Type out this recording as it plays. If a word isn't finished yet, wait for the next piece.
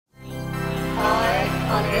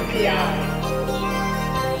PI.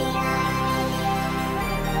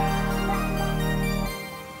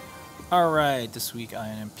 All right, this week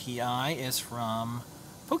INMPI is from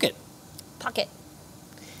Pocket. Pocket.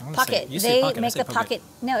 Pocket. They make the Pocket.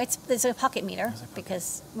 No, it's a pocket meter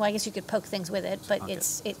because, well, I guess you could poke things with it, but it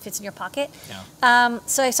fits in your pocket. Yeah.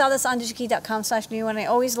 So I saw this on digikey.com/new, and I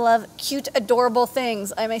always love cute, adorable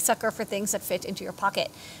things. I'm a sucker for things that fit into your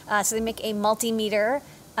pocket. So they make a multimeter.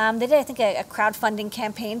 They did, I think, a crowdfunding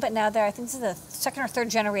campaign, but now I think this is the second or third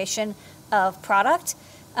generation of product.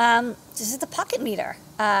 This is the Pocket meter,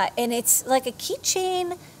 and it's like a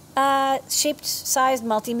keychain shaped sized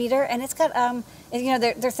multimeter, and it's got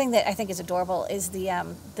their thing that I think is adorable is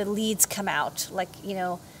the leads come out, like, you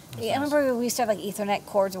know, I remember we used to have like Ethernet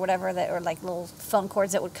cords or whatever that, or like little phone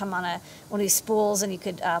cords that would come on one of these spools, and you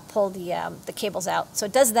could pull the cables out. So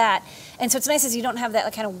it does that, and so it's nice as you don't have that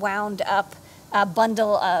like kind of wound up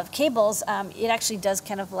bundle of cables. It actually does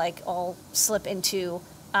kind of like all slip into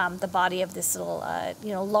the body of this little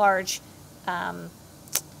large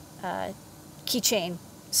keychain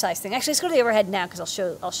size thing. Actually, let's go to the overhead now because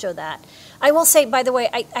I'll show that. I will say, by the way,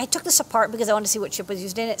 I took this apart because I wanted to see what chip was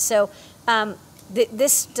used in it. So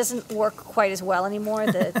this doesn't work quite as well anymore,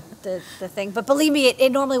 the thing. But believe me,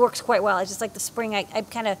 it normally works quite well. I just like the spring. I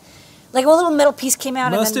kind of like a little metal piece came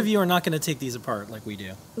out. Most of you are not going to take these apart like we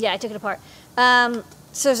do. Yeah, I took it apart.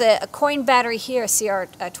 So there's a coin battery here, a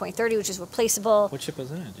CR2030, which is replaceable. What chip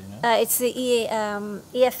was in it? Do you know? It's the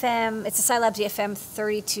EFM. It's a Scilabs EFM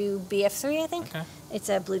 32BF3, I think. Okay. It's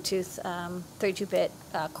a Bluetooth 32-bit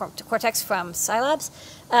Cortex from Scilabs.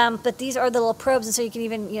 But these are the little probes, and so you can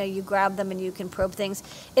even, you grab them and you can probe things.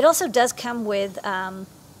 It also does come with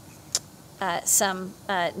some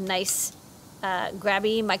nice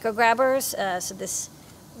grabby micro grabbers. So this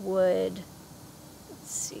would,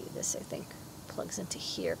 let's see, this I think plugs into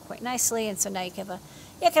here quite nicely, and so now you can have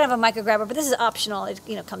kind of a micro grabber. But this is optional. It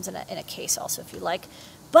comes in a case also if you like.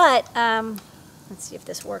 But let's see if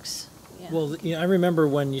this works. Yeah. Well, I remember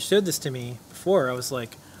when you showed this to me before, I was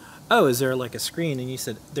like, oh, is there like a screen? And you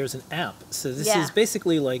said there's an app. So this is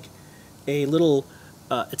basically like a little,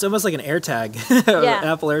 it's almost like an AirTag,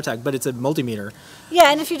 Apple AirTag, but it's a multimeter.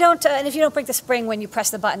 Yeah, and if you don't break the spring when you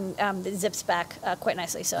press the button, it zips back quite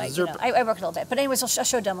nicely. So I broke it a little bit. But anyways, I'll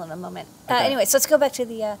show a demo in a moment. Okay. Anyway, so let's go back to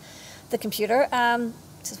the computer.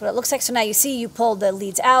 This is what it looks like. So now you see you pull the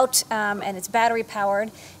leads out, and it's battery powered.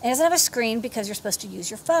 And it doesn't have a screen because you're supposed to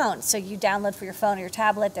use your phone. So you download for your phone or your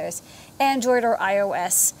tablet. There's Android or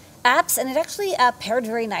iOS apps, and it actually paired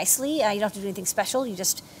very nicely. You don't have to do anything special. It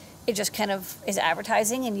just kind of is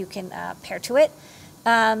advertising, and you can pair to it.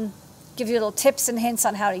 Give you little tips and hints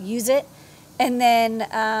on how to use it. And then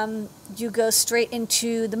you go straight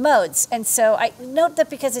into the modes. And so I note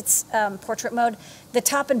that because it's portrait mode, the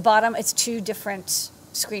top and bottom, it's two different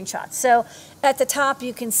screenshots. So at the top,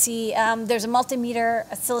 you can see there's a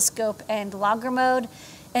multimeter, oscilloscope, and logger mode.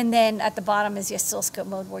 And then at the bottom is the oscilloscope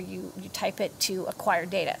mode where you type it to acquire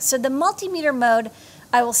data. So the multimeter mode,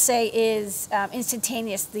 I will say, is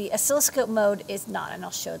instantaneous. The oscilloscope mode is not, and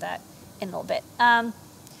I'll show that in a little bit.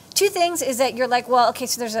 Two things is that you're like, well, okay,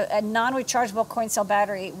 so there's a non-rechargeable coin cell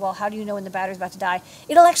battery. Well, how do you know when the battery's about to die?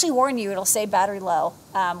 It'll actually warn you. It'll say battery low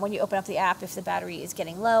when you open up the app if the battery is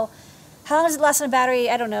getting low. How long does it last on a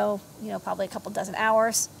battery? I don't know, probably a couple dozen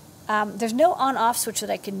hours. There's no on-off switch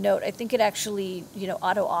that I can note. I think it actually,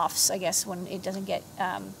 auto-offs, I guess, when it doesn't get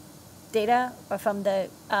data from the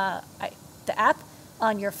app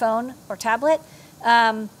on your phone or tablet.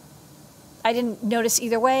 I didn't notice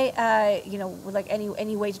either way, like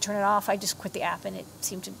any way to turn it off. I just quit the app and it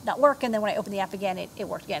seemed to not work. And then when I opened the app again, it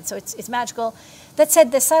worked again. So it's magical. That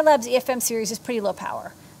said, the Scilabs EFM series is pretty low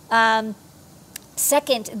power.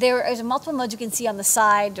 Second, there is multiple modes you can see on the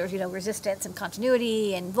side. There's, resistance and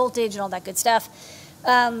continuity and voltage and all that good stuff.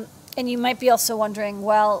 And you might be also wondering,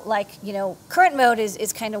 well, current mode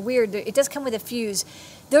is kind of weird. It does come with a fuse.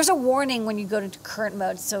 There's a warning when you go into current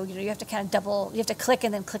mode, so you have to kind of you have to click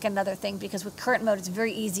and then click another thing, because with current mode it's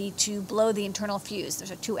very easy to blow the internal fuse.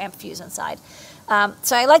 There's a 2 amp fuse inside.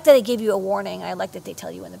 So I like that they gave you a warning. I like that they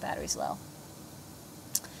tell you when the battery's low.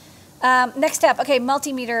 Next up, okay,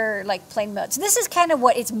 multimeter plane mode. So this is kind of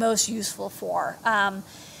what it's most useful for.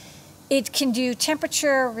 It can do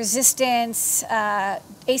temperature, resistance,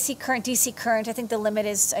 AC current, DC current. I think the limit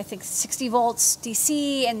is, 60 volts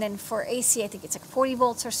DC, and then for AC, I think it's like 40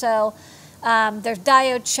 volts or so. There's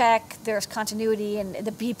diode check, there's continuity, and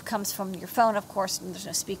the beep comes from your phone, of course, and there's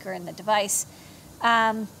no speaker in the device.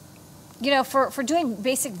 For doing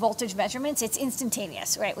basic voltage measurements, it's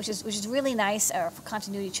instantaneous, right? Which is really nice for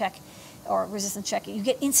continuity check or resistance check. You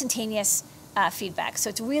get instantaneous feedback. So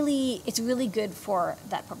it's really good for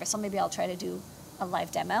that purpose. So maybe I'll try to do a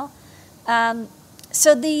live demo.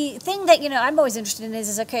 So the thing that I'm always interested in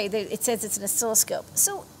is okay, it says it's an oscilloscope.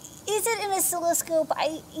 So is it an oscilloscope?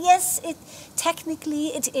 Yes, technically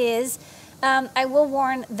it is. I will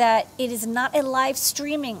warn that it is not a live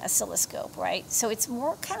streaming oscilloscope, right? So it's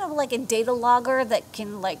more kind of like a data logger that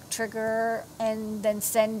can like trigger and then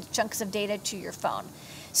send chunks of data to your phone.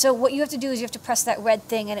 So what you have to do is you have to press that red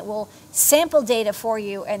thing and it will sample data for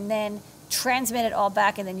you and then transmit it all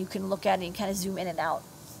back, and then you can look at it and kind of zoom in and out.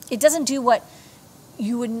 It doesn't do what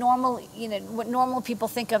you would normally, what normal people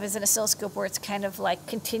think of as an oscilloscope, where it's kind of like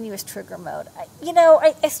continuous trigger mode.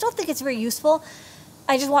 I still think it's very useful.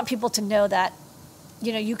 I just want people to know that,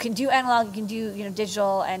 you can do analog, you can do,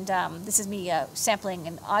 digital, and this is me sampling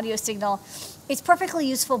an audio signal. It's perfectly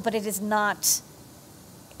useful, but it is not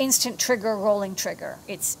instant trigger, rolling trigger.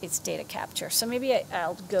 It's data capture. So maybe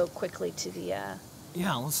I'll go quickly to the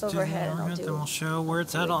let's overhead, do the overhead, then we'll show where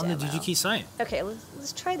it's at on the DigiKey site. Okay,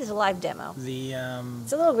 let's try this live demo.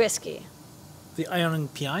 It's a little risky. The Ion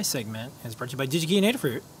PI segment is brought to you by DigiKey and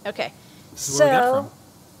Adafruit. Okay, this is where we got it from.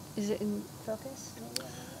 Is it in focus?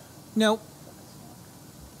 Nope.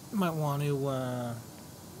 Might want to.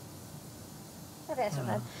 Okay, that's not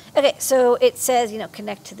bad. Okay, so it says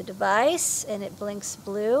connect to the device, and it blinks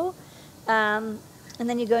blue, and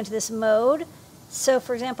then you go into this mode. So,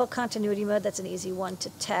 for example, continuity mode, that's an easy one to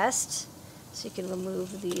test. So you can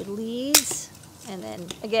remove the leads. And then,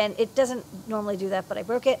 again, it doesn't normally do that, but I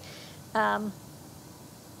broke it. And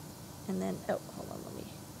then, oh, hold on, let me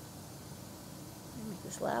make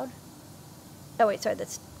this loud. Oh, wait, sorry,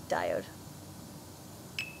 that's diode.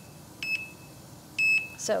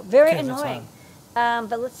 So, very annoying.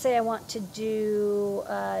 But let's say I want to do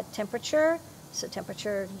temperature. So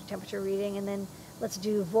temperature reading, and then let's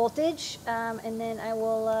do voltage, and then I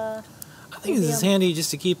will... I think this is handy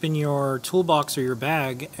just to keep in your toolbox or your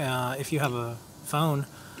bag if you have a phone.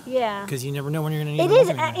 Yeah. Because you never know when you're going to need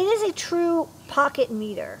it. It is a true pocket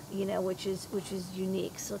meter, which is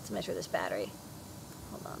unique. So let's measure this battery.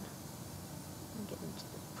 Hold on. I'm getting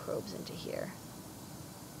the probes into here.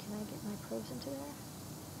 Can I get my probes into there?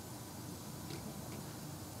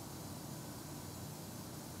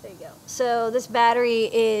 There you go. So this battery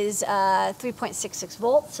is 3.66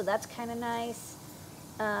 volts, so that's kind of nice.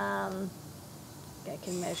 I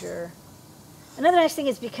can measure. Another nice thing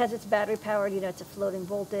is because it's battery powered, it's a floating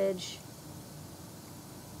voltage.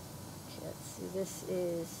 Okay, let's see, this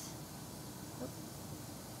is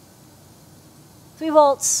 3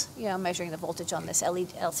 volts, measuring the voltage on this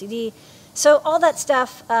LED LCD. So all that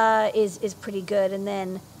stuff is pretty good. And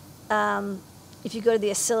then if you go to the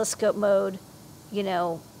oscilloscope mode,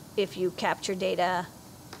 if you capture data,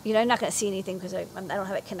 I'm not going to see anything because I don't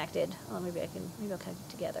have it connected. Well, maybe I'll connect it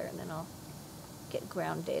together, and then I'll get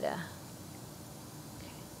ground data.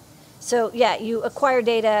 Okay. So yeah, you acquire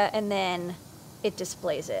data and then it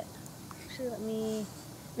displays it. Actually,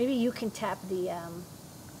 maybe you can tap the.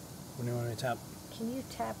 What do you want me to tap? Can you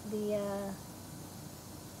tap the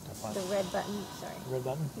red button? Sorry. Red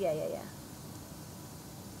button? Yeah.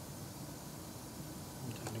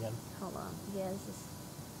 Tap it again. Hold on. Yeah, this is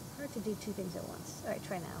hard to do 2 things at once. All right,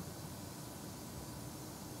 try now.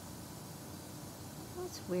 Oh,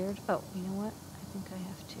 that's weird. Oh, you know what? I think I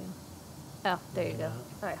have to. Oh, there you go.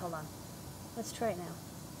 All right, hold on. Let's try it now.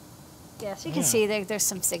 Yeah, so you can see there's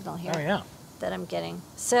some signal here that I'm getting.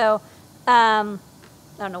 So, I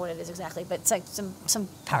don't know what it is exactly, but it's like some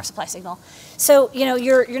power supply signal. So,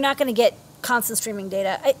 you're not going to get constant streaming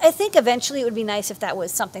data. I think eventually it would be nice if that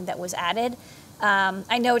was something that was added.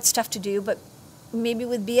 I know it's tough to do, but maybe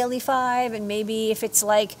with BLE5, and maybe if it's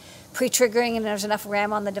like pre-triggering and there's enough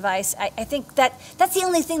RAM on the device, I think that's the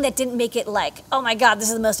only thing that didn't make it like, oh my God, this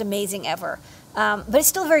is the most amazing ever. But it's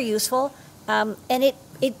still very useful, and it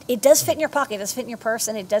does fit in your pocket, it does fit in your purse,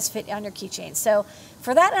 and it does fit on your keychain. So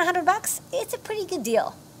for that and $100, it's a pretty good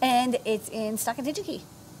deal, and it's in stock at DigiKey.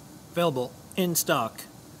 Available in stock.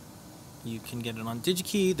 You can get it on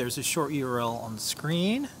DigiKey. There's a short URL on the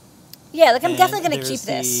screen. Yeah, I'm definitely going to keep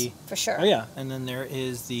this, for sure. Oh, yeah. And then there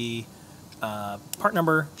is the part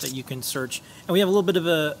number that you can search. And we have a little bit of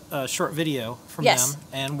a short video from them.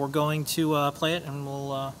 And we're going to play it, and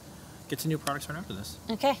we'll get to new products right after this.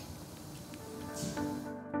 Okay.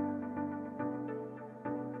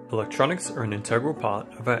 Electronics are an integral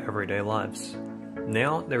part of our everyday lives.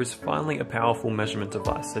 Now, there is finally a powerful measurement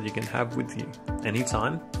device that you can have with you,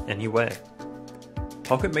 anytime, anywhere.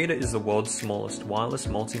 Pocket Meter is the world's smallest wireless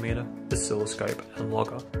multimeter, oscilloscope, and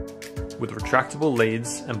logger. With retractable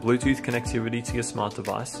leads and Bluetooth connectivity to your smart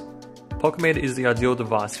device, Pocket Meter is the ideal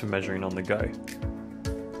device for measuring on the go.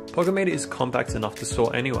 Pocket Meter is compact enough to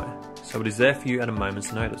store anywhere, so it is there for you at a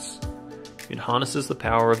moment's notice. It harnesses the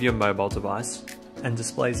power of your mobile device and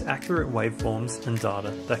displays accurate waveforms and data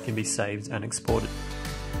that can be saved and exported.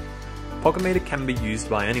 Pocket Meter can be used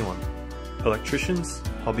by anyone: electricians,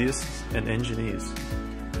 hobbyists, and engineers.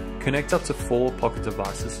 Connect up to 4 Pocket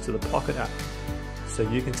devices to the Pocket app, so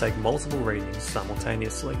you can take multiple readings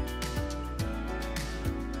simultaneously.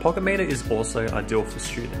 Pocket Meter is also ideal for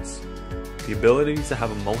students. The ability to have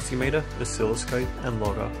a multimeter, oscilloscope, and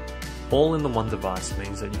logger all in the one device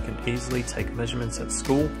means that you can easily take measurements at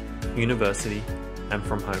school, university, and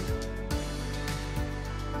from home.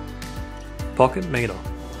 Pocket Meter.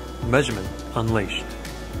 Measurement unleashed.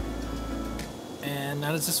 And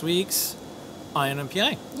that is this week's Eye on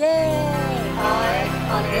MPI. Yay! Eye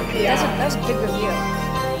on MPI. That was a big review.